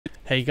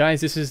Hey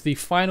guys, this is the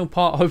final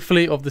part,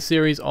 hopefully, of the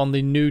series on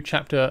the new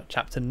chapter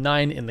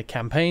 9 in the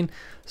campaign.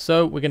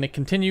 So we're going to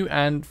continue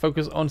and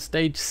focus on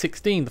stage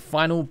 16, the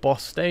final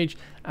boss stage.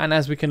 And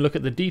as we can look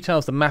at the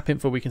details, the map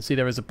info, we can see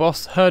there is a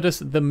boss,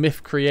 Herdus the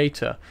Myth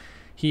Creator.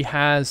 He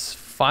has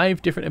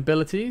 5 different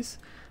abilities.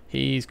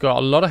 He's got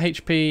a lot of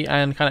HP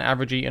and kind of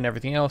averagey and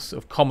everything else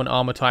of common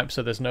armor type,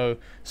 so there's no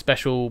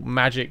special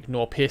magic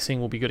nor piercing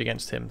will be good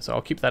against him. So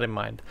I'll keep that in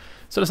mind.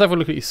 So let's have a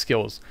look at his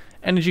skills.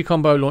 Energy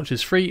combo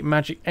launches 3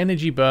 magic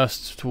energy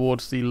bursts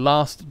towards the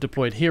last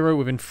deployed hero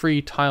within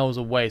 3 tiles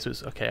away. So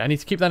it's okay. I need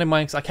to keep that in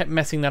mind because I kept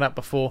messing that up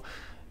before.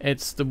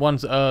 It's the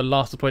ones that are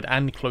last deployed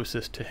and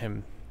closest to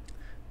him.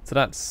 So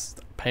that's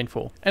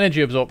painful.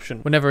 Energy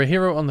absorption. Whenever a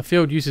hero on the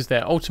field uses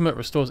their ultimate,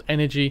 restores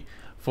energy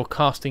for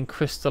casting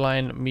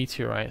Crystalline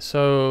Meteorite.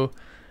 So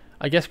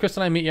I guess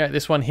Crystalline Meteorite,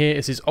 this one here,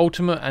 is his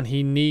ultimate, and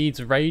he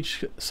needs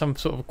rage, some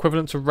sort of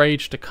equivalent to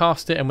rage, to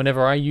cast it, and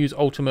whenever I use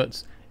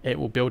ultimates it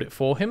will build it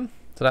for him.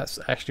 So that's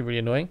actually really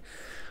annoying.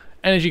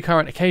 Energy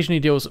current occasionally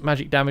deals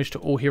magic damage to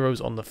all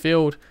heroes on the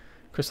field.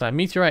 Crystalline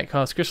Meteorite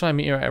casts Crystalline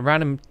Meteorite at a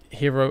random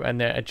hero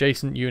and their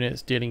adjacent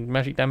units, dealing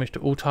magic damage to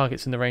all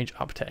targets in the range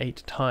up to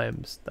 8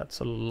 times. That's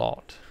a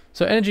lot.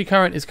 So energy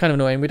current is kind of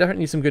annoying. We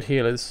definitely need some good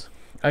healers.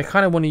 I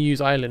kind of want to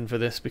use Island for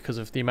this because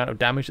of the amount of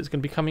damage that's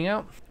going to be coming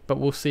out, but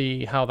we'll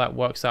see how that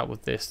works out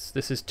with this.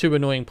 This is 2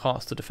 annoying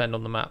parts to defend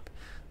on the map.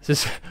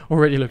 This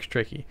already looks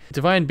tricky.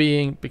 Divine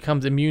Being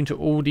becomes immune to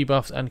all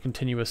debuffs and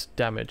continuous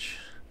damage.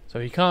 So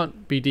he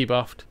can't be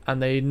debuffed,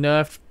 and they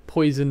nerfed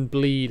Poison,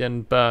 Bleed,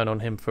 and Burn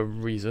on him for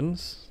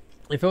reasons.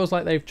 It feels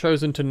like they've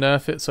chosen to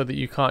nerf it so that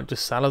you can't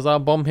just Salazar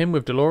bomb him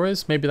with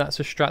Dolores. Maybe that's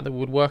a strat that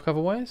would work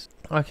otherwise.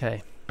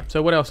 Okay,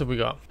 so what else have we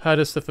got?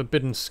 Herdus the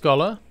Forbidden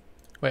Scholar.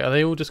 Wait, are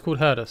they all just called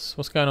Herdus?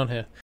 What's going on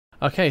here?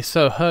 Okay,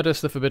 so Herdus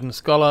the Forbidden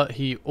Scholar,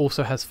 he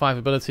also has 5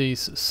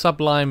 abilities.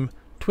 Sublime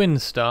Twin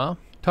Star.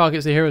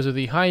 Targets the heroes with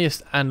the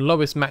highest and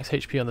lowest max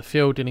HP on the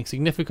field, dealing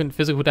significant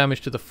physical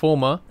damage to the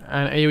former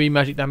and AoE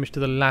magic damage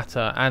to the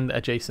latter and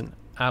adjacent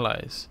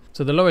allies.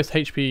 So the lowest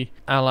HP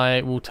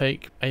ally will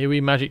take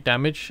AoE magic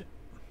damage.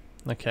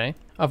 Okay.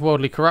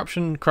 Otherworldly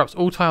Corruption corrupts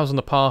all tiles on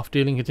the path,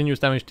 dealing continuous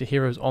damage to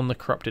heroes on the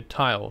corrupted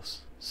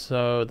tiles.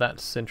 So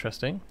that's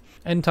interesting.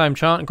 End Time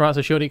Chant grants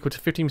a shield equal to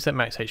 15%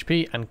 max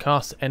HP and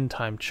casts End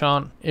Time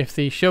Chant. If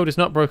the shield is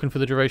not broken for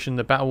the duration,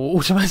 the battle will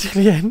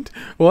automatically end.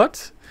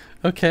 What?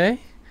 Okay.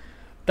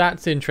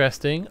 That's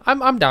interesting.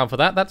 I'm down for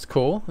that. That's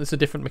cool. It's a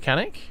different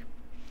mechanic.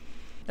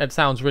 It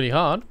sounds really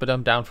hard, but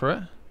I'm down for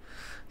it.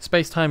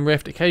 Space-Time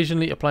Rift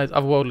occasionally applies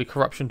Otherworldly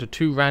Corruption to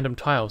 2 random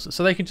tiles,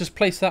 so they can just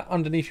place that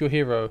underneath your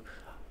hero.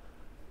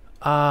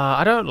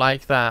 I don't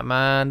like that,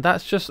 man.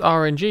 That's just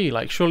RNG.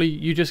 Like, surely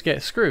you just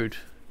get screwed.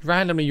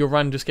 Randomly your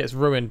run just gets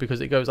ruined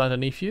because it goes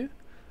underneath you.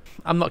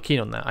 I'm not keen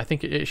on that. I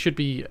think it should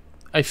be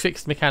a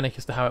fixed mechanic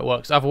as to how it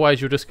works.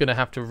 Otherwise you're just going to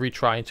have to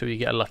retry until you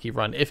get a lucky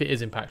run, if it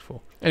is impactful.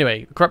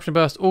 Anyway, Corruption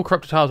Burst. All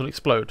corrupted tiles will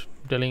explode,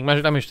 dealing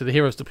magic damage to the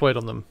heroes deployed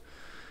on them.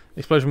 The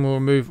explosion will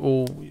remove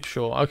all...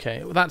 Sure,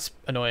 okay. Well, that's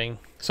annoying.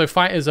 So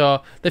fighters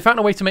are... They found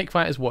a way to make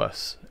fighters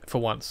worse,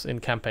 for once, in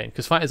campaign,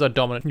 because fighters are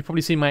dominant. You've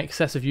probably seen my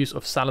excessive use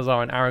of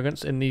Salazar and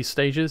Arrogance in these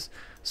stages.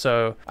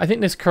 So I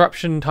think this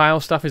corruption tile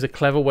stuff is a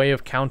clever way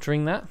of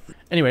countering that.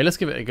 Anyway, let's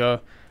give it a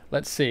go.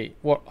 Let's see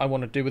what I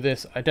want to do with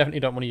this. I definitely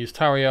don't want to use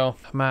Tariel.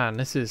 Man,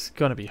 this is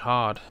going to be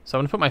hard. So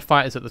I'm going to put my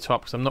fighters at the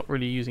top because I'm not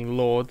really using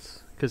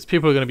Lords. Because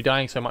people are going to be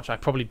dying so much, I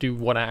probably do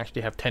want to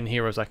actually have 10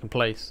 heroes I can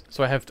place.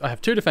 So I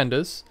have 2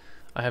 defenders.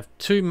 I have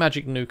 2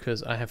 magic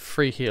nukers. I have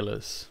 3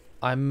 healers.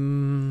 I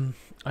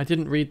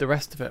didn't read the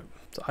rest of it.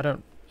 So I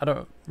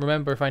don't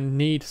remember if I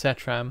need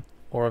Setram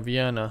or a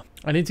Vienna.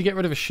 I need to get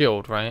rid of a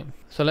shield, right?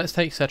 So let's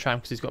take Setram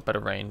because he's got better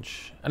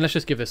range. And let's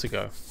just give this a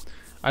go.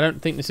 I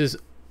don't think this is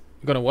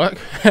going to work.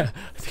 I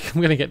think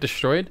I'm going to get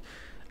destroyed.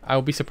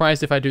 I'll be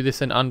surprised if I do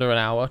this in under an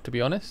hour, to be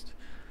honest.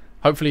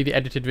 Hopefully the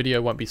edited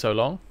video won't be so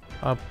long.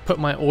 I'll put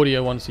my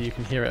audio on so you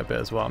can hear it a bit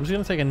as well. I'm just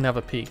going to take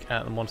another peek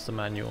at the monster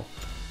manual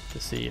to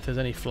see if there's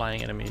any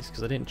flying enemies,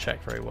 because I didn't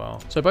check very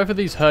well. So both of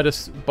these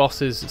Herdus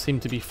bosses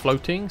seem to be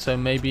floating, so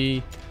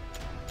maybe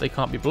they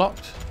can't be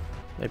blocked.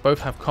 They both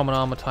have common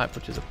armor type,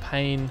 which is a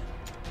pain.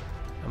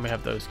 And we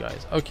have those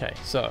guys. Okay,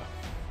 so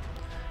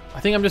I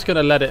think I'm just going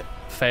to let it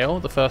fail,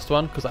 the first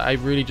one, because I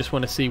really just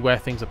want to see where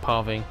things are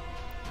pathing.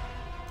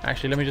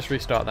 Actually, let me just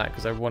restart that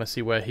because I want to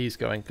see where he's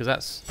going, because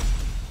that's...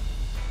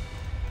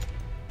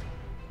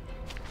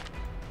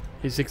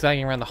 He's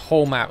zigzagging around the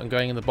whole map and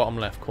going in the bottom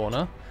left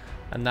corner.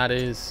 And that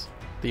is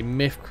the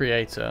Myth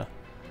Creator.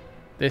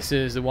 This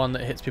is the one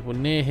that hits people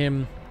near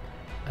him,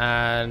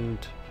 and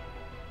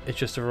it's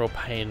just a real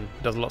pain.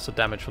 It does lots of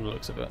damage from the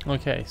looks of it.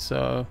 Okay,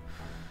 so...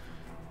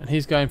 And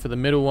he's going for the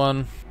middle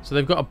one. So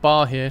they've got a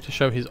bar here to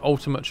show his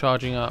ultimate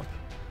charging up.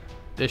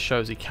 This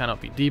shows he cannot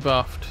be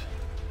debuffed.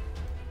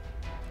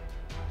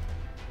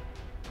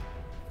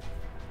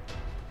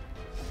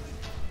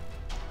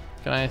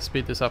 Can I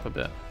speed this up a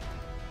bit?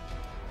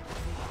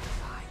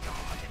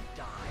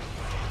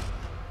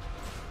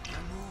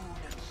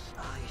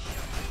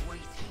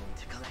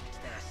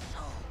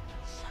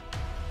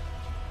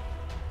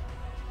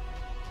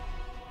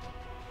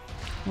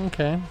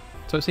 Okay,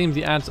 so it seems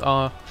the ads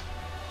are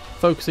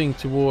focusing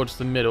towards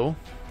the middle.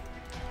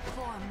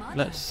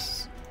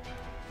 Let's...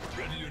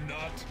 Ready or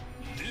not,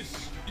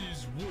 this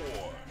is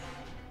war.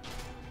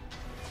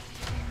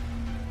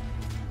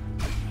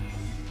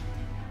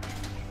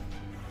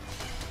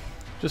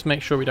 Just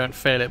make sure we don't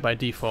fail it by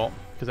default,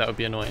 because that would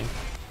be annoying.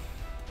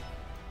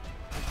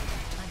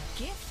 A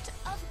gift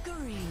of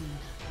green.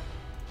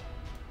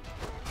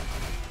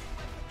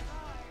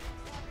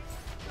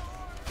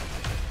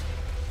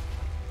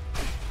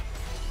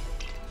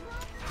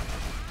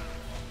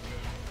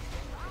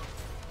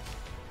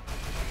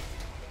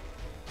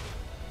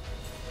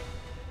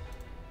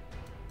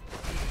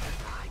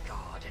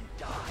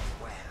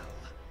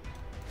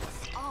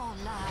 All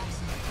lives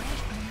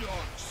are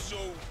Not so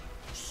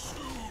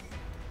soon.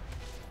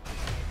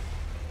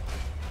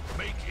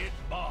 Make it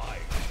mine.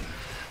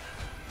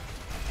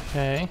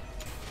 Okay.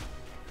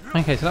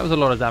 Okay, so that was a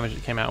lot of damage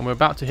that came out, and we're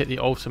about to hit the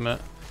ultimate.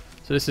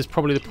 So this is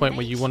probably the point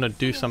where you want to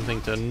do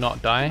something to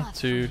not die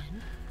to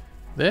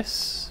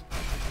this.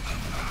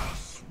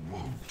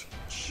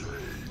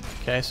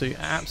 Okay, so you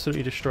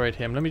absolutely destroyed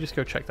him. Let me just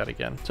go check that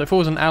again. So if it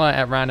was an ally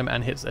at random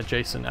and hits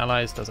adjacent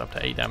allies, does up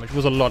to 8 damage. It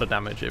was a lot of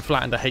damage. It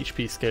flattened a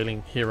HP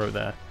scaling hero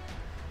there.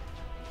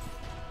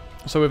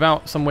 So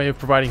without some way of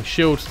providing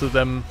shields to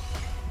them,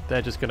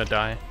 they're just going to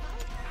die.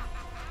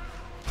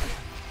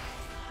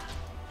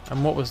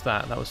 And what was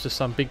that? That was just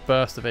some big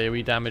burst of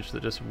AoE damage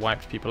that just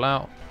wiped people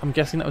out. I'm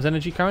guessing that was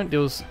energy current.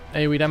 Deals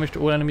AoE damage to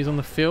all enemies on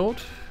the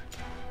field.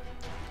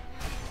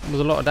 It was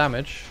a lot of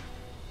damage.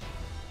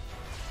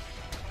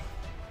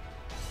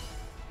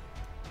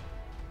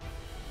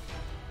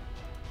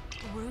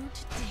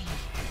 root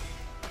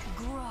deep,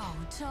 grow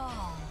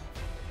tall.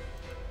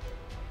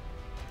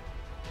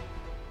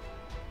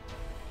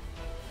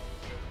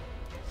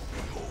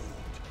 Behold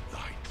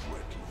thy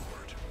dread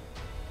lord.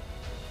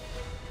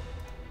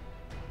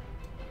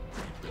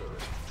 Prepare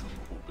to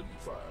open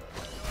fire.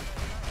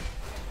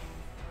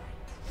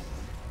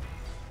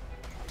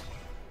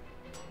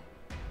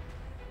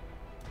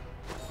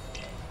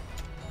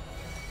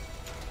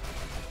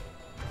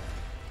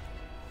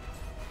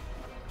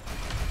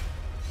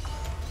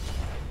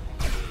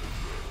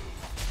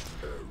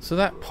 So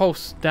that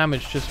pulse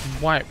damage just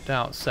wiped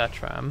out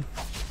Setram.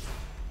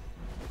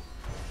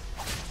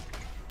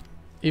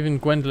 Even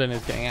Gwendolyn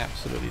is getting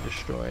absolutely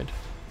destroyed.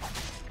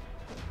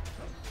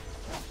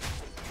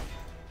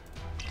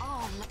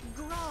 All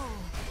grow.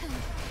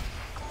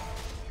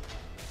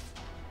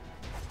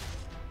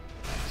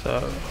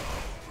 So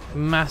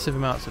massive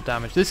amounts of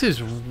damage. This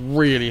is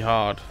really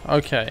hard.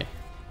 Okay.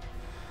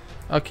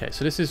 Okay,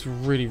 so this is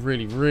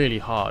really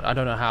hard. I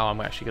don't know how I'm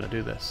actually going to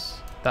do this.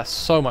 That's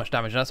so much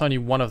damage. That's only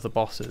one of the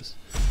bosses.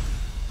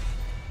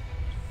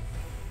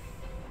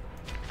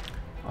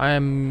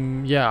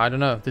 Yeah, I don't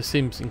know. This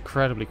seems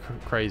incredibly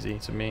crazy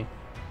to me.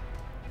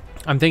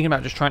 I'm thinking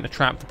about just trying to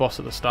trap the boss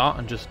at the start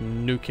and just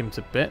nuke him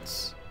to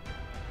bits.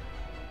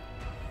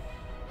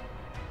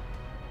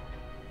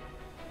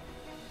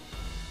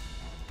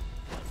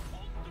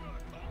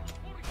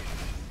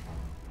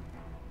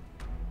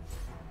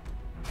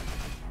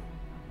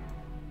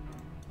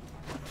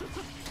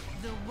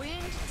 The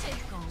wind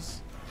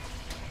tickles.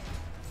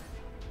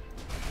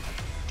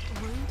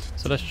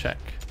 So let's check.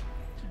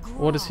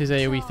 What does his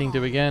AoE thing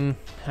do again?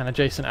 And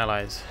adjacent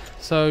allies.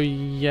 So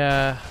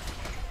yeah.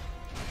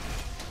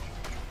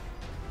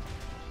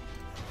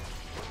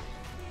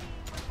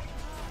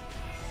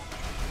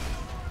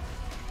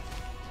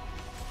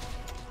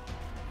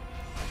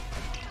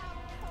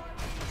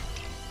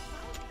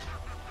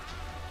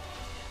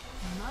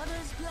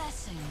 Mother's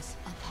blessings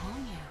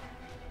upon you.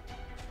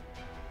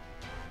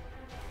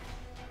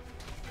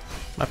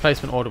 My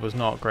placement order was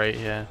not great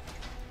here.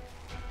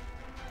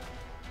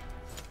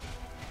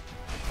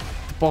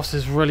 Boss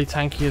is really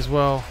tanky as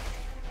well.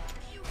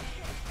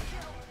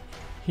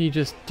 He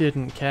just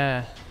didn't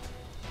care.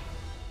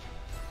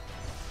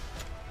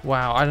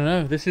 Wow, I don't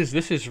know. This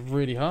is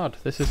really hard.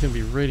 This is gonna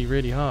be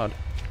really hard.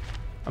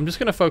 I'm just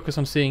gonna focus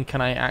on seeing can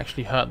I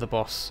actually hurt the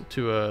boss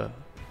to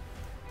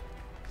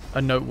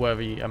a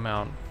noteworthy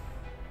amount.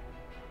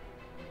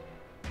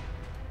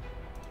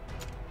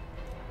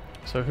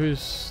 So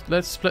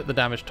let's split the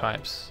damage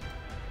types.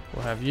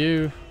 We'll have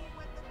you.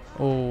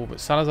 Oh, but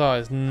Salazar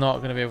is not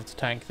going to be able to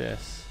tank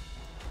this.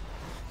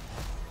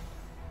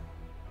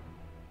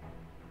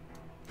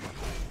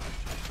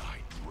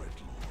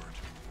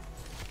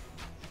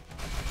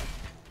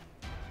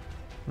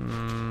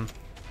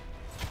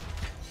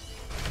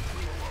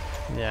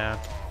 Yeah.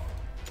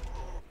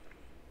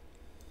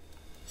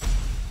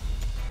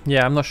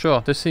 Yeah, I'm not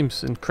sure. This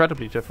seems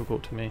incredibly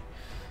difficult to me.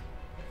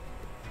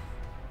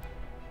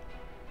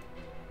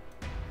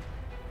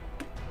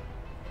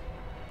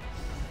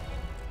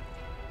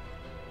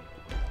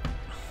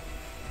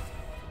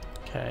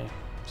 Okay,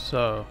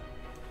 so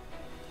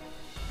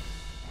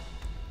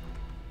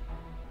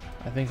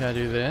I think I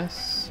do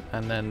this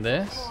and then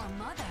this,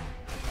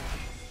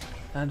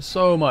 and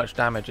so much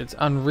damage. It's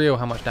unreal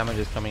how much damage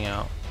is coming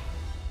out.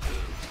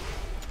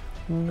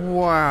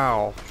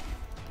 Wow.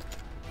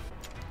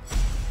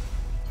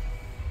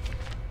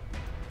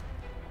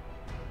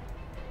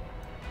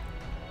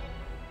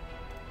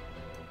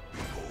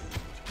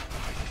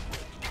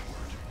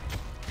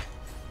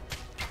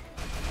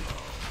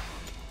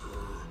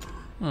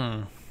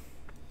 I'm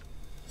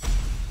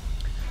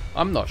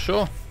not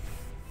sure.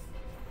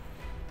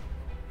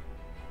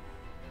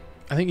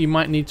 I think you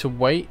might need to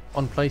wait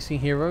on placing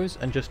heroes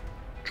and just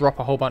drop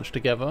a whole bunch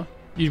together.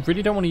 You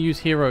really don't want to use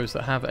heroes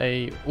that have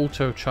a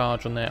auto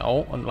charge on their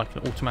ult, and like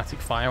an automatic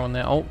fire on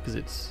their ult, because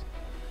it's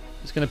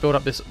going to build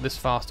up this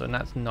faster, and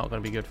that's not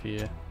going to be good for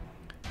you.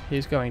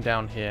 He's going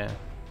down here.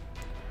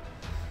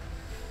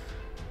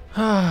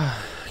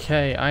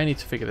 Okay, I need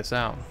to figure this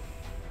out.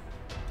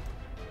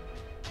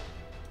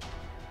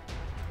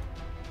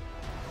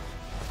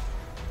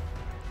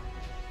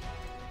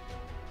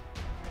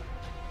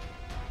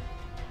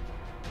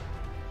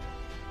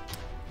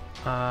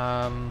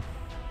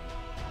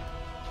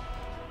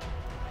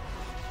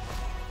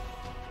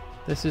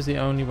 This is the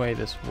only way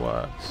this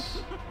works.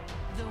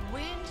 The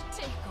wind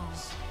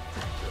tickles.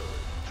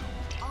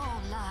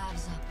 All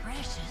lives are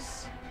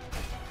precious.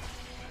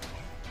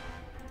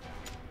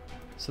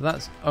 So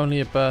that's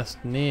only a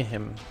burst near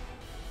him.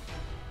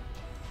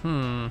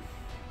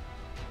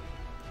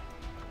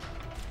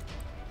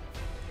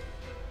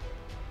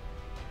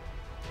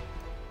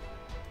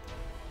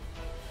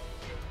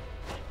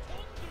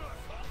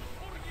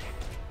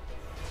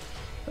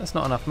 That's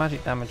not enough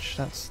magic damage,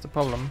 that's the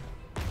problem.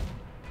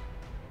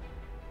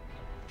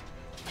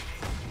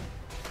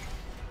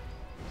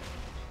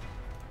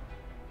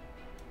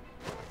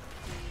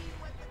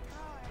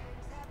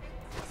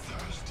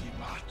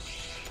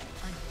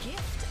 A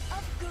gift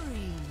of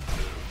green.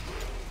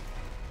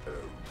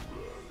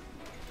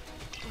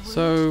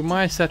 So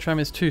my Setram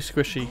is too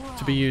squishy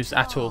to be used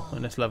at all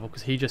on this level,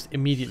 because he just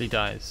immediately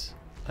dies.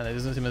 And there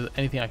doesn't seem there's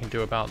anything I can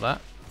do about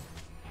that.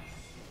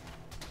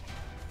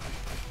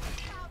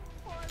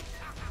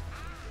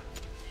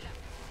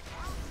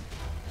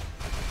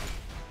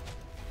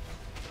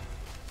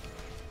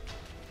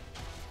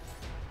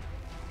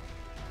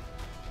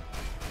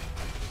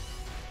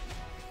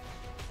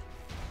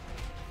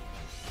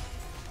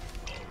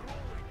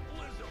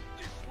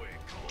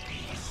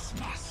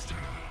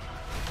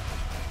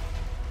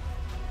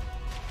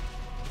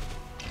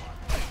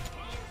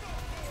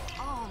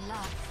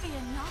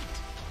 Fear not,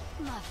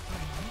 my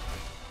friend.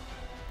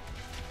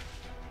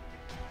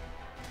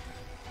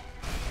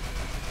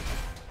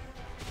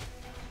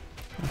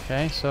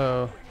 Okay,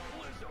 so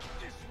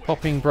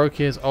popping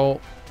Brokir's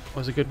ult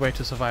was a good way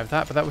to survive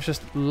that, but that was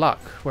just luck,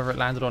 whether it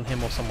landed on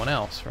him or someone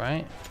else,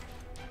 right?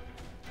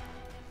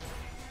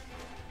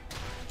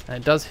 And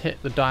it does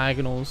hit the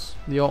diagonals.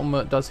 The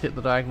ultimate does hit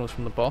the diagonals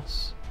from the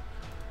boss.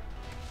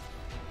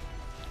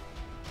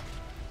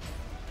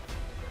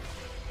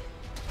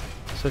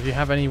 So if you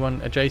have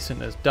anyone adjacent,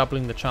 there's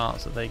doubling the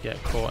chance that they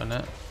get caught in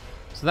it.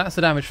 So that's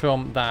the damage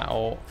from that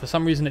ult. For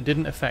some reason it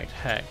didn't affect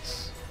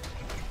Hex.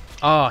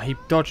 Ah, he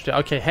dodged it.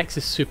 Okay, Hex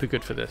is super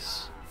good for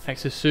this.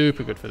 Hex is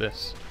super good for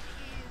this.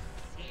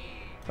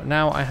 But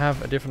now I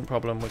have a different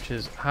problem, which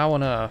is how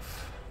on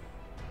earth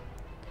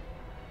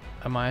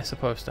am I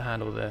supposed to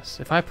handle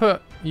this? If I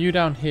put you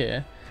down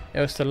here,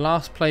 it was the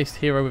last placed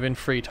hero within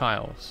 3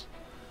 tiles.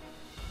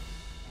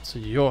 So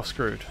you're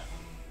screwed.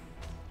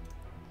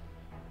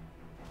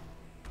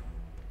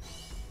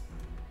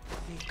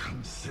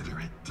 Consider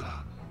it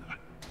done.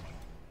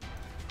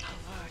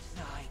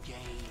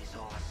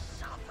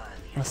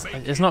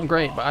 It's not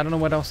great, but I don't know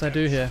what else I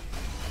do here.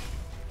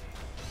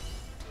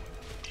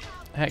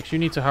 Hex, you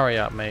need to hurry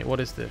up, mate. What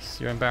is this?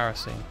 You're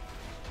embarrassing.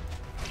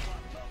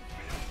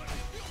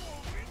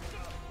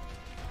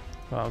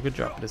 Well, good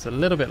job. But it's a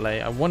little bit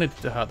late. I wanted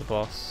to hurt the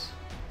boss.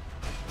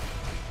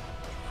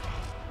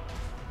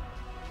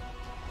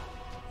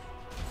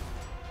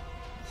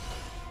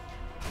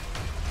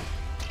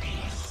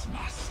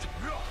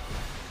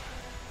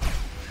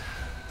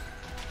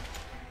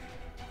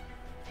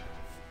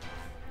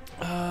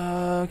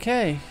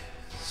 Okay,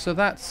 so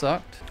that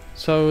sucked.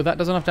 So that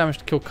does enough damage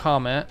to kill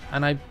Karmet,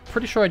 and I'm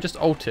pretty sure I just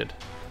ulted,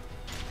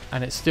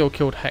 and it still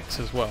killed Hex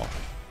as well.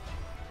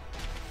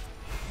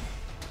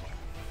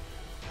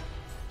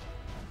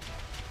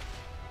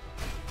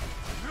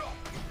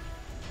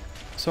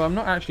 So I'm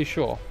not actually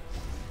sure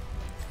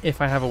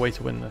if I have a way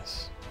to win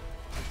this.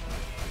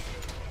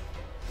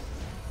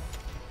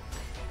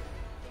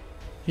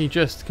 He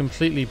just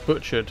completely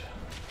butchered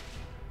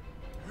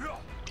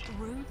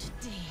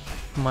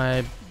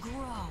my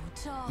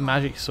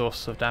magic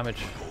source of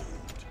damage.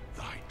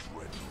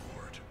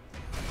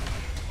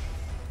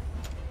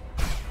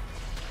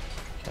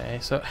 Okay,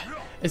 so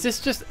is this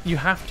just you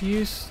have to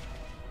use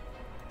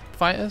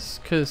fighters?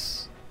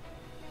 Because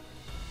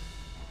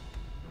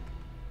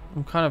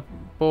I'm kind of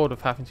bored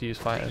of having to use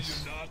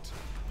fighters.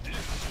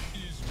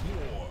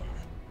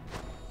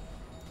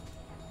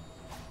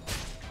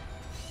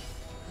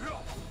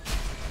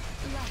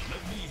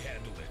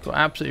 Got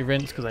absolutely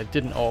rinsed because I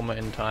didn't ultimate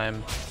in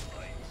time.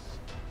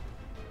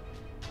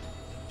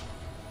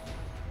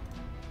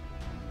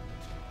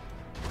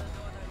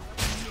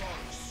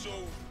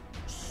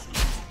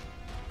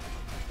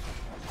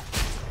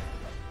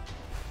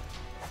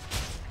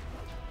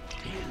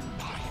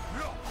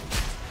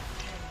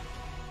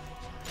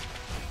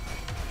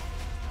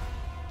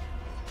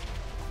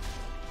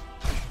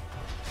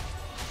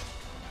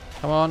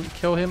 Come on,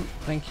 kill him.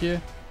 Thank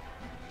you.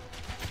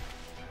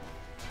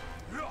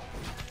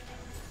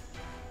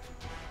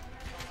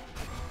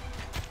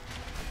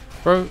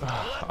 Bro,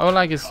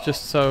 Olag is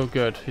just so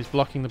good. He's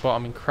blocking the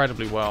bottom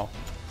incredibly well.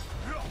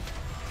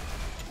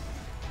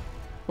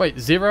 Wait,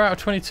 0 out of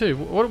 22?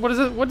 What is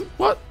it?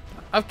 What?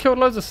 I've killed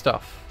loads of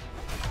stuff.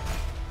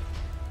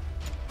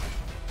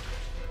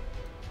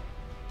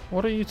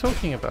 What are you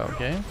talking about,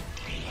 game?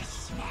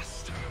 Yes,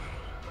 master.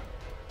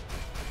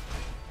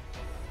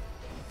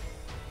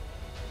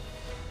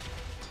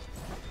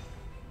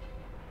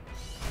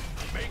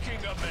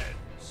 Making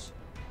amends.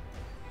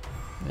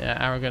 Yeah,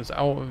 arrogance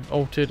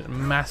altered.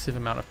 Massive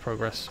amount of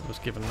progress was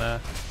given there.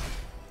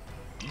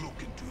 Look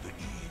into the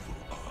evil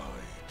eye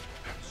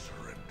and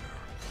surrender.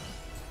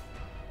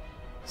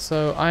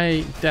 So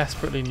I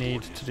desperately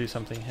need to do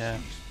something here.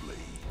 These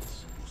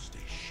blades will stay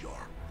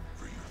sharp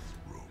for your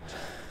throat.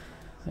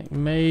 I think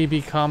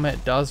maybe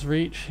Karmet does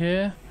reach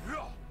here.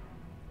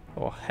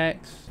 Or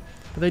Hex.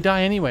 But they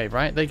die anyway,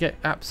 right? They get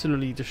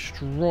absolutely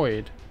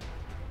destroyed.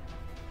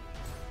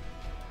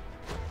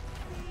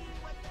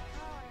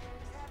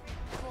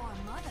 For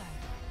mother.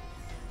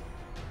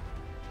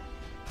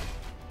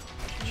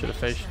 Should have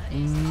faced.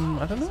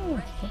 I don't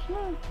know.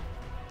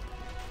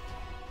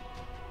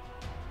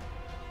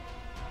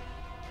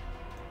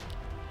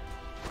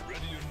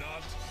 Ready or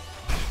not,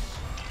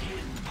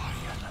 In my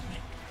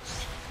element.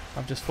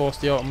 I've just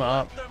forced the ultimate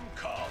up. let them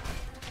come.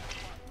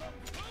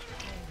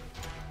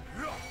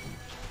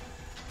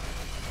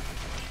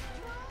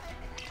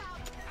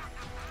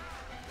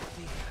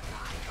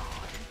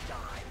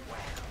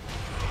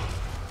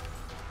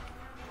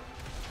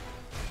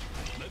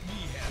 Let me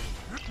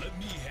handle it. Let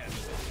me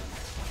handle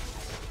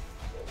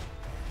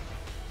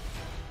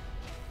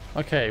it.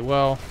 Okay,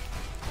 well,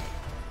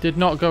 did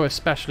not go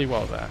especially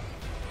well there.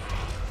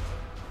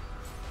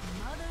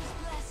 Mother's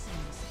blessings.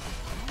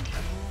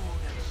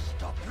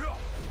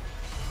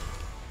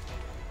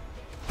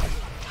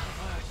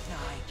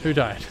 Who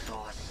died?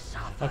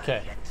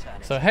 Okay,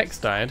 so Hex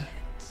died.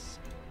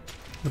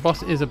 The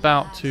boss is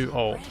about to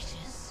ult.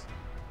 Precious.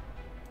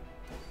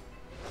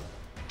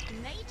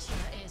 Nature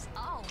is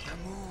all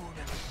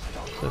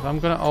So if I'm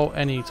gonna ult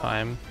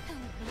anytime, can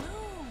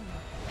bloom.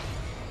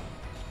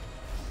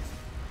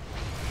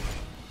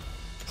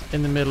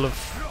 in the middle of...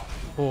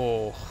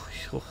 Oh.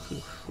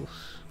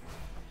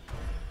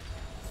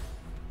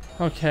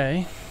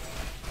 Okay.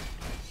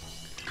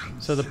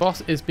 So the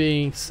boss is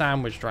being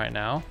sandwiched right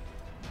now,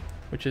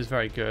 which is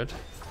very good.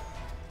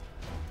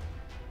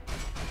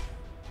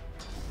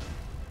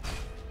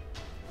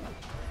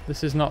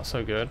 This is not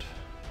so good.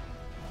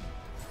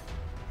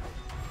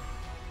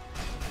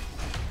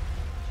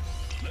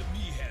 Let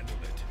me handle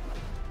it.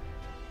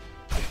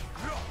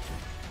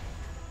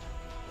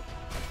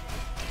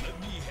 Let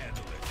me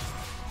handle it.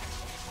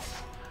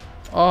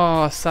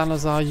 Oh,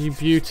 Salazar, you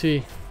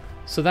beauty.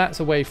 So that's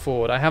a way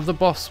forward. I have the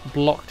boss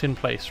blocked in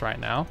place right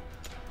now,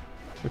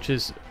 which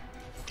is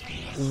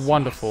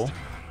wonderful.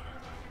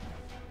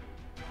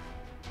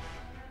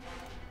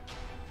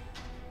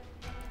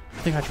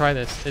 I think I try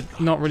this. It's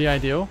not really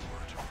ideal.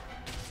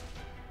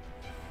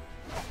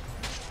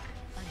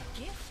 A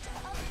gift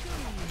of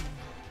green.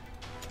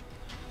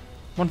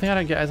 One thing I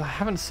don't get is I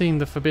haven't seen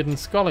the Forbidden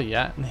Scholar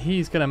yet, and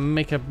he's going to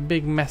make a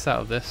big mess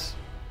out of this.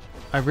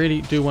 I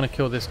really do want to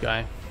kill this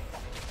guy.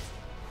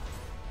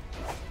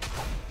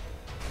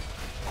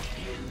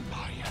 In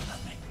my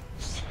element.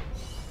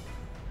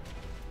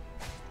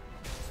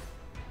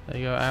 There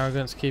you go,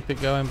 Arrogance. Keep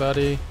it going,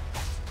 buddy.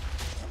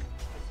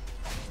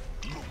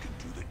 Look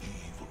into the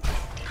evil.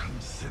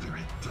 Consider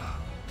it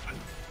done.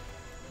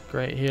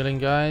 Great healing,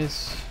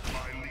 guys. My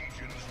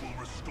legions will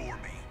restore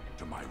me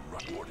to my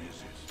right. What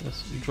is it?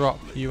 Let's drop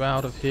you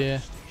out of here.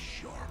 Stay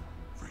sharp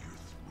for your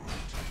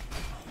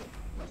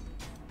throat.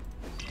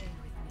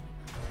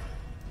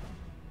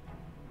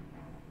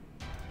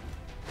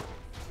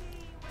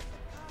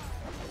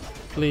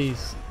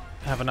 Please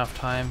have enough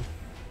time.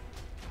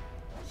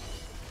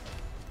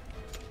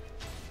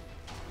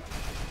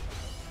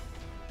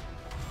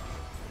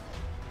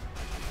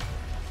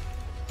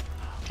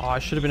 Oh, I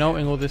should have been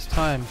ulting all this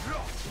time.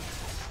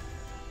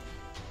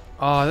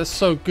 Oh, that's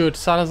so good.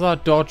 Salazar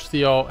dodged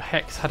the ult.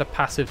 Hex had a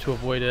passive to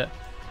avoid it.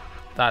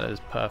 That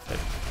is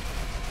perfect.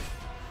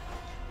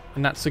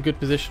 And that's a good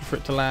position for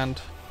it to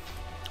land.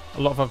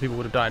 A lot of other people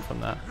would have died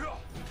from that.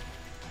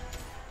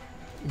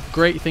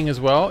 Great thing as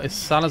well is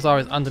Salazar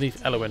is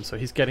underneath Eloin, so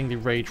he's getting the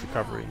rage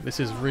recovery. This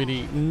is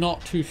really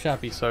not too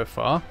shabby so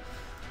far,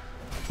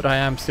 but I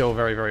am still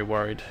very, very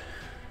worried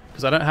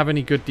because I don't have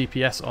any good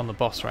DPS on the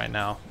boss right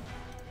now.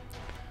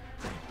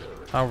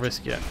 I'll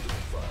risk it.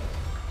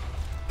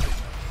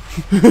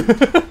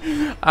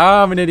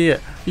 I'm an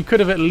idiot. You could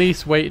have at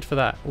least waited for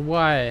that.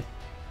 Why?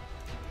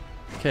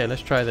 Okay,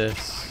 let's try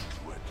this.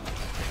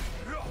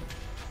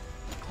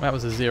 That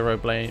was a zero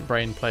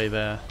brain play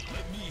there.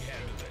 Let me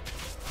handle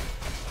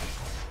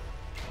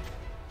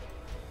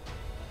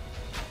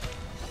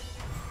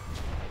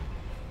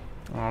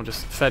it. I'll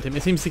just fed him.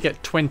 It seems to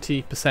get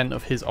 20%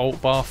 of his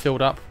ult bar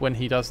filled up when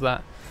he does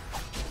that.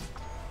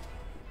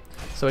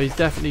 So he's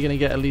definitely going to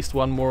get at least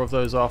one more of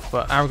those off,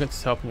 but Arrogance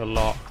is helping a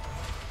lot.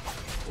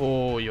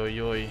 Oi, oi,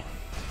 oi.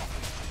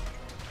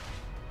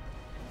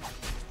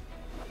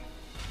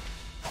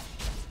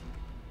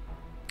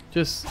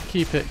 Just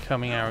keep it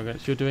coming,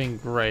 Arrogance. You're doing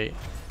great.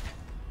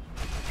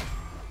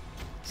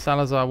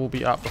 Salazar will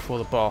be up before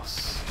the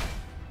boss.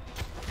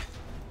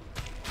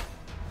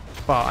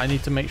 But I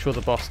need to make sure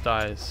the boss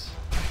dies.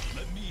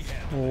 Let me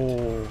handle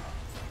Oh. it.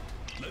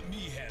 Let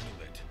me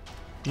handle it.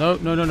 No,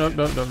 no, no, no,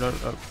 no, no, no,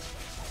 no.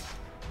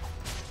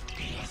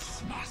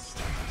 Yes,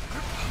 master.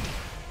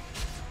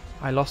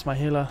 I lost my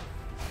healer.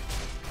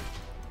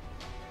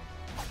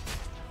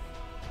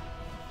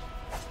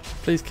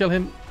 Please kill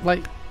him,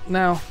 like,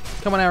 now.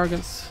 Come on,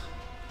 Arrogance.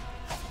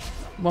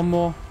 One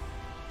more.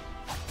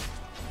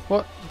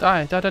 What?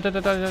 Die. Die, die, die, die,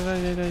 die, die,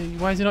 die, die.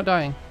 Why is he not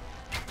dying?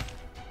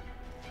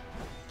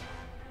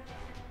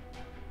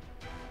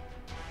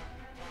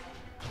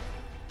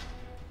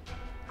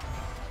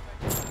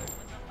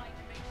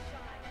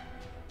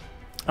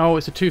 Oh,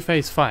 it's a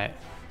two-phase fight.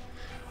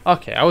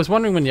 Okay, I was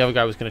wondering when the other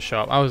guy was going to show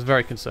up. I was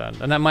very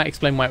concerned. And that might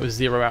explain why it was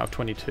 0 out of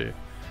 22.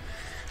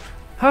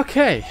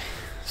 Okay,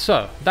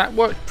 so that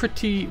worked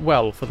pretty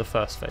well for the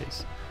first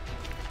phase.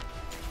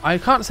 I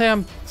can't say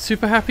I'm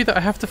super happy that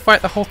I have to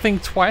fight the whole thing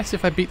twice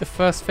if I beat the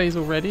first phase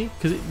already,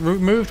 because it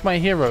removed my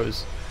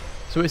heroes.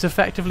 So it's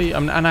effectively,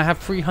 and I have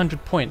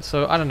 300 points,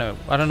 so I don't know.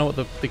 I don't know what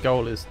the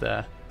goal is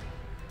there.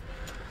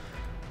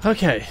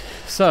 Okay,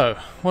 so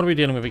what are we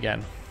dealing with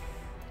again?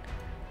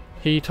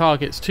 He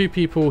targets 2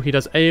 people. He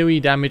does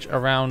AoE damage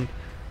around.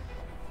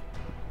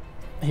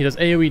 He does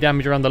AoE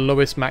damage around the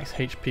lowest max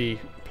HP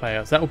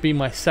player. So that would be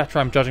my Chpater,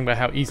 I'm judging by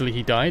how easily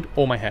he died,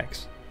 or my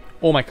Hex,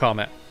 or my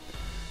Karmet.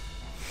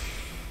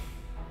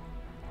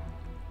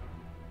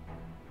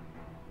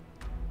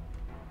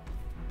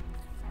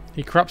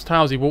 He corrupts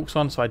tiles he walks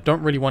on, so I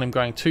don't really want him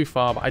going too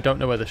far, but I don't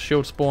know where the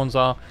shield spawns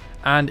are,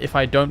 and if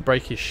I don't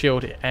break his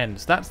shield, it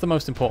ends. That's the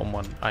most important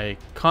one. I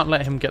can't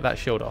let him get that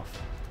shield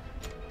off.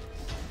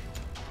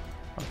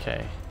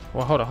 Okay,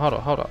 well, hold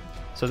up.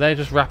 So they're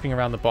just wrapping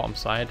around the bottom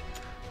side,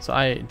 so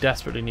I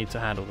desperately need to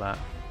handle that.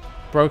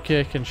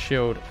 Brokir can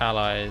shield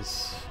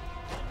allies.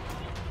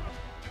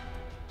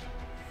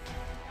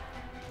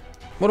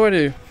 What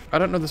do? I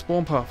don't know the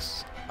spawn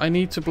paths. I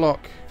need to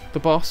block the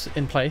boss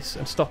in place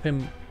and stop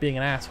him being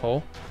an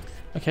asshole.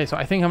 Okay, so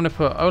I think I'm going to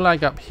put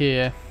Olag up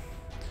here,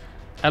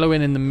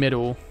 Eloin in the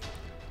middle,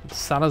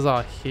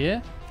 Salazar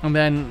here, and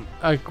then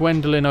a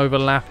Gwendolyn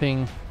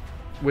overlapping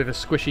with a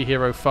squishy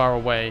hero far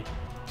away.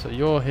 So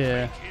you're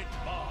here.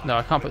 No,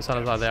 I can't put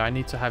Salazar there. I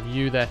need to have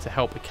you there to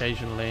help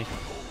occasionally.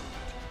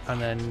 And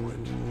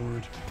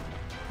then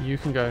you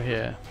can go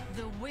here.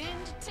 The wind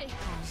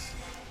tickles.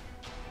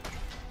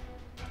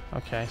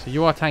 Okay, so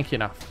you are tanky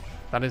enough.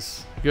 That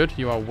is good.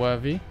 You are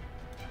worthy.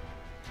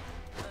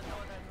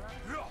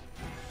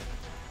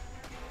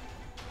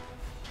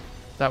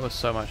 That was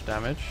so much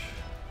damage.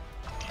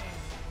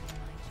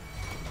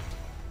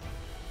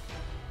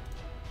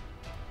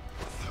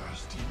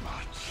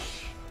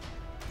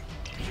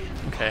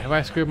 Okay, have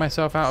I screwed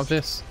myself out of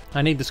this?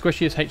 I need the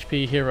squishiest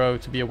HP hero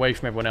to be away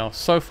from everyone else.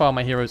 So far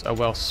my heroes are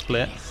well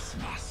split.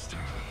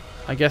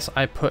 I guess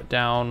I put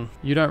down...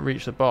 You don't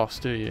reach the boss,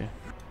 do you?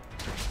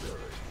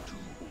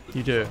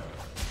 You do.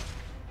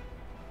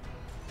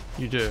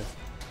 You do.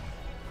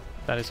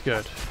 That is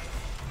good.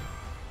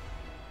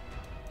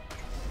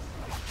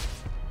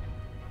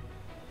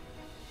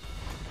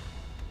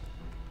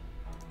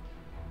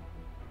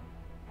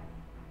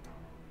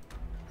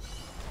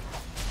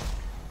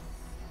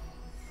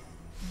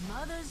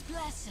 Mother's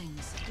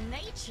blessings.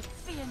 Nature,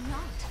 fear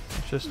not.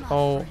 It's just my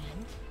all...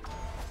 friend.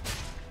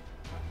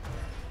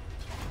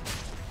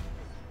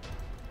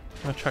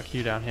 I'm gonna chuck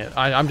you down here.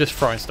 I'm just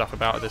throwing stuff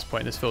about at this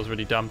point. This feels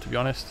really dumb, to be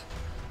honest.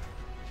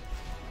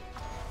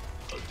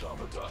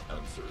 Automata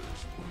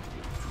answers only to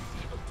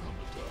the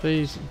automata.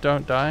 Please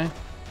don't die.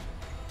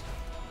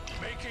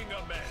 Making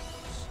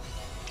amends.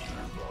 You're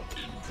not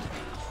into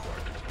this.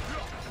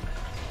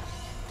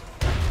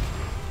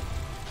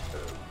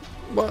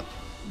 What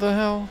the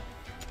hell?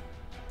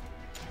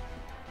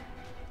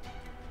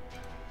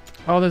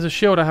 Oh, there's a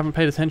shield I haven't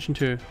paid attention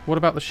to. What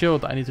about the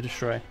shield that I need to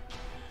destroy?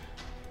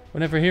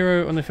 Whenever a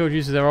hero on the field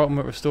uses their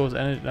ultimate, restores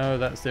energy. No,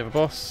 that's the other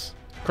boss.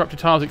 Corrupted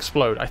tiles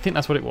explode. I think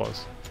that's what it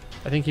was.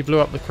 I think he blew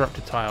up the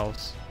corrupted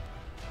tiles.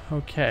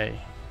 Okay.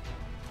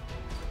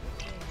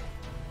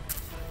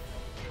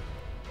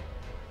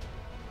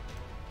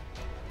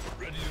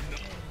 Ready or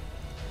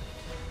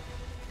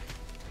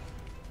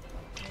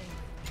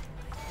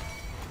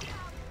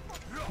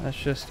not. Let's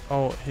just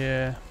ult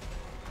here.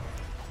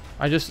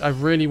 I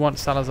really want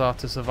Salazar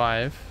to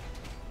survive.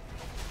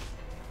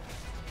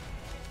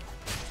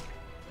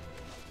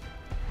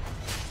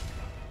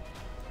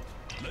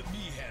 Let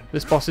me handle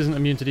This boss isn't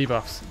immune to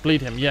debuffs.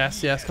 Bleed him.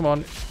 Yes, yes, come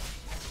on.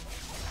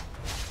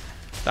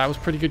 That was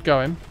pretty good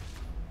going.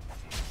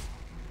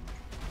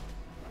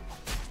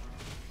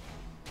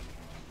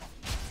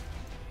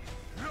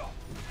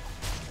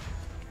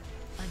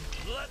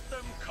 Let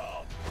them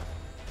come.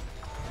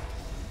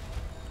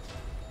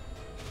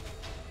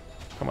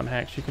 Come on,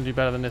 Hex, you can do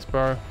better than this,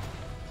 bro.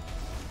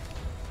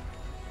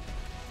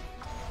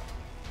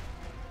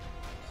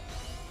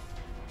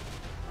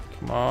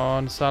 Come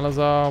on,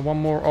 Salazar. One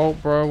more ult,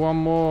 bro. One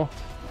more.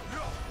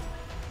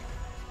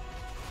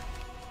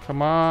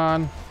 Come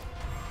on.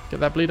 Get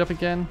that bleed up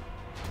again.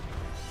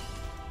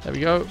 There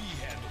we go.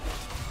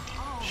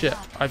 Shit,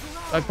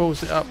 I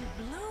balls it up.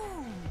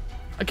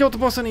 I killed the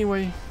boss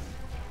anyway.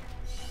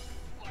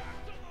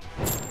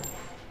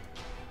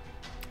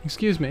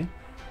 Excuse me.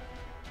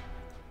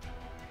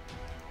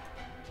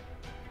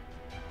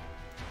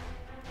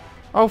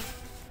 Oh,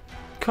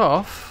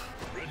 cough.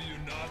 Ready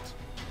or not,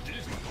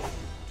 this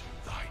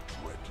Thy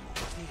dread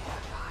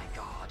lord, Thy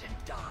God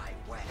and die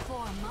wet.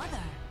 For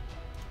mother.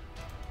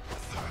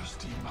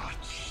 thirsty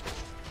much.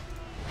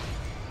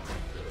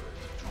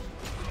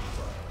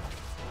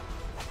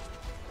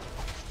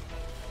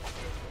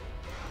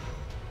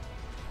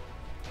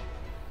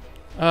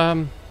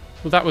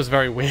 Well, that was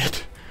very weird.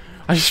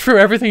 I just threw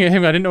everything at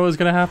him. I didn't know what was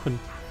going to happen.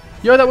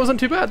 Yo, that wasn't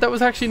too bad. That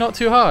was actually not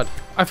too hard.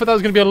 I thought that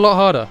was going to be a lot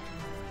harder.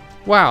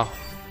 Wow.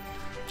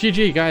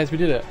 GG, guys. We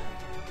did it.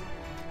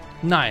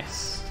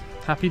 Nice.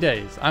 Happy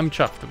days. I'm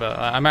chuffed about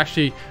that. I'm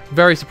actually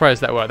very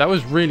surprised that worked. That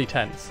was really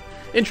tense.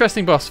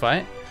 Interesting boss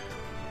fight.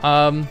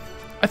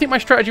 I think my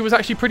strategy was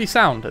actually pretty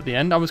sound at the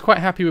end. I was quite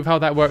happy with how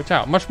that worked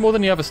out. Much more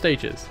than the other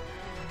stages.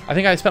 I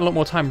think I spent a lot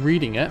more time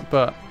reading it,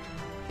 but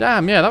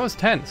damn, yeah, that was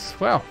tense.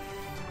 Well,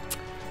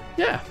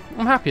 yeah,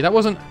 I'm happy. That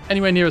wasn't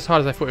anywhere near as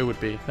hard as I thought it would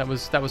be. That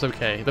was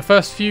okay. The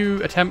first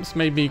few attempts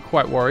made me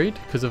quite worried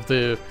because of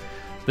the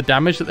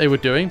damage that they were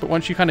doing, but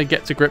once you kind of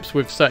get to grips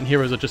with certain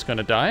heroes are just going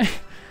to die,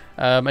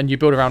 and you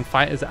build around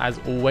fighters as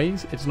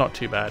always, it's not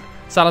too bad.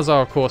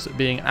 Salazar, of course,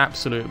 being an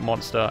absolute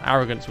monster.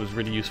 Arrogance was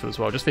really useful as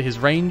well, just for his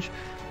range.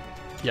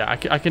 Yeah,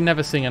 I can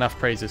never sing enough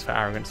praises for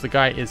Arrogance. The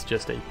guy is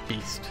just a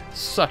beast.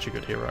 Such a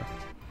good hero.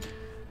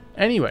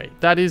 Anyway,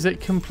 that is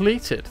it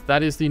completed.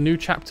 That is the new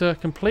chapter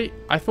complete.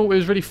 I thought it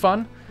was really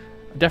fun.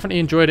 Definitely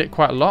enjoyed it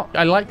quite a lot.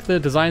 I like the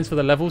designs for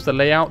the levels, the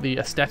layout, the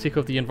aesthetic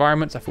of the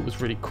environments I thought was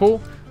really cool.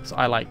 So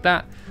I like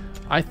that.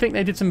 I think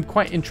they did some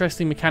quite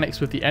interesting mechanics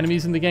with the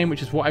enemies in the game,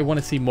 which is what I want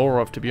to see more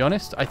of, to be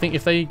honest. I think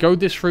if they go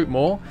this route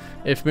more,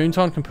 if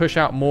Moonton can push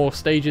out more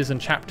stages and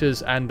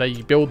chapters and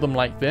they build them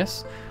like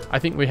this, I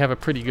think we have a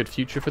pretty good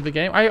future for the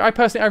game. I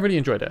personally really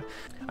enjoyed it.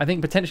 I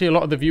think potentially a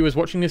lot of the viewers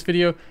watching this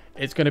video,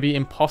 it's going to be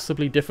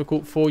impossibly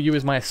difficult for you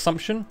is my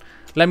assumption.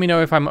 Let me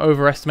know if I'm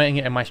overestimating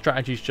it and my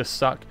strategies just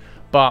suck.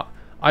 But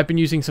I've been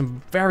using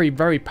some very,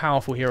 very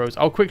powerful heroes.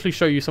 I'll quickly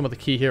show you some of the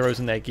key heroes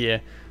and their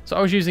gear. So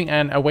I was using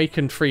an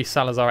Awakened Free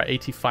Salazar at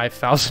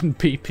 85,000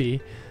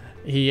 PP.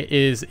 He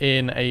is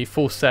in a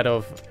full set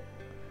of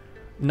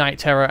Night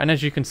Terror, and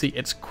as you can see,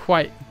 it's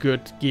quite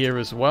good gear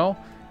as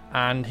well.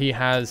 And he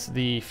has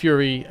the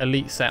Fury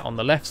Elite set on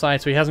the left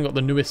side, so he hasn't got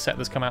the newest set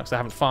that's come out because I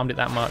haven't farmed it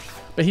that much,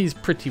 but he's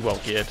pretty well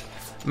geared.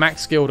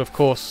 Max skilled, of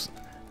course,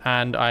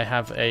 and I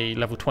have a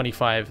level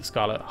 25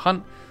 Scarlet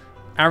Hunt.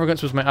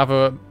 Arrogance was my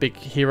other big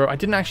hero. I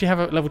didn't actually have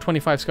a level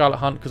 25 Scarlet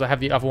Hunt because I have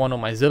the other one on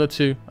my Zilla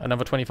 2,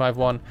 another 25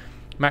 one.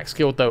 Max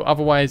skilled though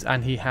otherwise,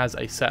 and he has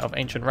a set of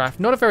Ancient Wrath.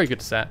 Not a very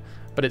good set,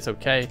 but it's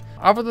okay.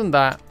 Other than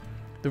that,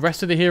 the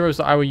rest of the heroes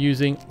that I were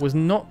using was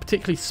not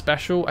particularly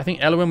special. I think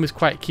Elowen was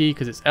quite key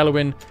because it's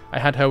Elowen. I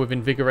had her with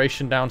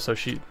Invigoration down, so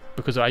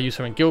because I use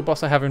her in Guild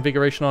Boss, I have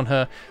Invigoration on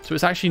her. So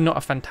it's actually not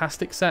a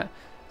fantastic set.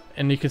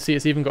 And you can see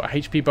it's even got a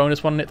HP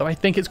bonus one in it, though I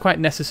think it's quite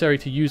necessary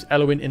to use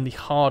Elowen in the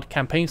hard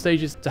campaign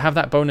stages. To have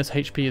that bonus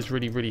HP is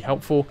really, really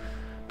helpful.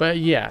 But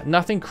yeah,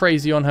 nothing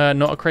crazy on her,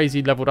 not a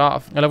crazy leveled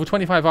a level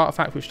 25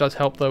 artifact, which does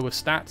help though with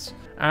stats.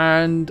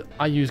 And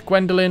I use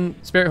Gwendolyn.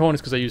 Spirit Horn is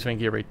because I use her in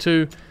Gear Raid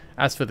 2.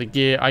 As for the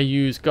gear, I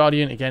use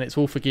Guardian. Again, it's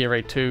all for Gear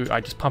Raid 2. I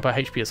just pump her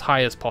HP as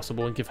high as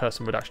possible and give her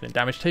some reduction in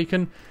damage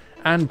taken.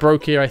 And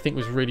Brokir, I think,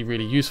 was really,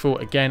 really useful.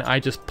 Again, I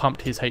just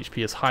pumped his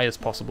HP as high as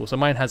possible. So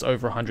mine has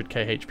over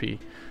 100k HP,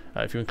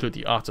 if you include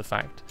the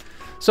artifact.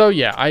 So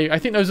yeah, I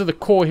think those are the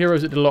core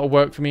heroes that did a lot of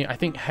work for me. I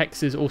think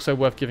Hex is also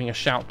worth giving a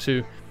shout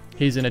to.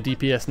 He's in a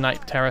DPS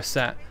Night Terror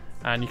set,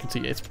 and you can see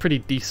it's pretty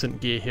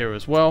decent gear here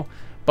as well.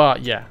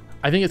 But yeah,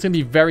 I think it's going to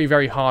be very,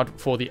 very hard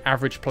for the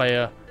average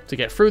player to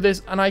get through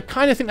this, and I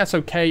kind of think that's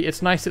okay.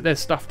 It's nice that there's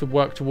stuff to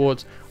work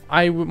towards.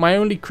 My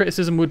only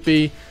criticism would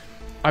be,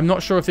 I'm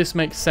not sure if this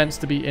makes sense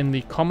to be in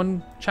the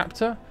common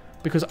chapter,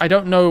 because I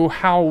don't know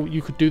how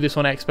you could do this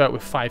on expert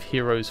with 5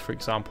 heroes, for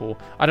example.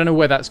 I don't know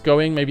where that's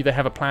going. Maybe they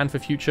have a plan for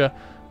future,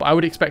 but I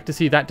would expect to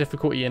see that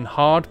difficulty in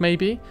hard,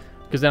 maybe,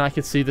 because then I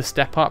could see the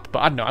step up.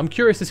 But I don't know. I'm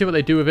curious to see what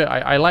they do with it.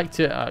 I liked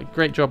it.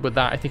 Great job with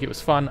that. I think it was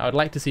fun. I would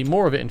like to see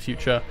more of it in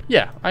future.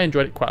 Yeah, I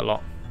enjoyed it quite a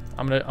lot.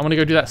 I'm gonna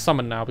go do that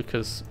summon now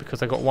because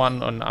I got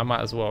one and I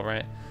might as well,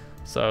 right?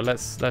 So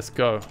let's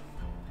go.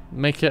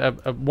 Make it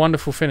a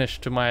wonderful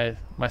finish to my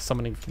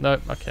summoning. No,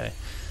 okay.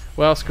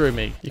 Well, screw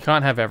me. You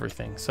can't have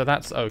everything, so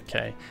that's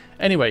okay.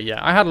 Anyway, yeah,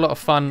 I had a lot of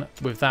fun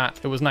with that.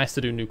 It was nice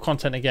to do new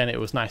content again. It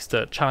was nice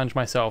to challenge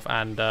myself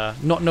and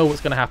not know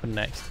what's going to happen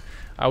next.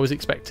 I was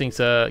expecting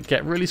to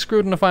get really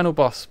screwed in the final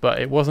boss,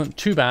 but it wasn't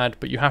too bad.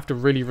 But you have to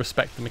really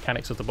respect the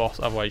mechanics of the boss,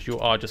 otherwise you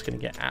are just going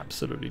to get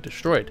absolutely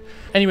destroyed.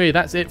 Anyway,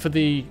 that's it for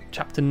the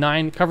Chapter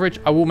 9 coverage.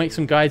 I will make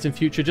some guides in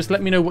future. Just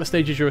let me know what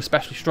stages you're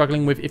especially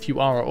struggling with, if you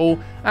are at all,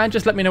 and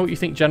just let me know what you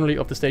think generally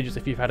of the stages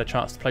if you've had a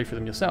chance to play through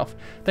them yourself.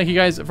 Thank you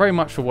guys very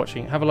much for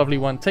watching. Have a lovely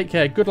one. Take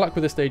care. Good luck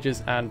with the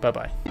stages, and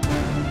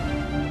bye-bye.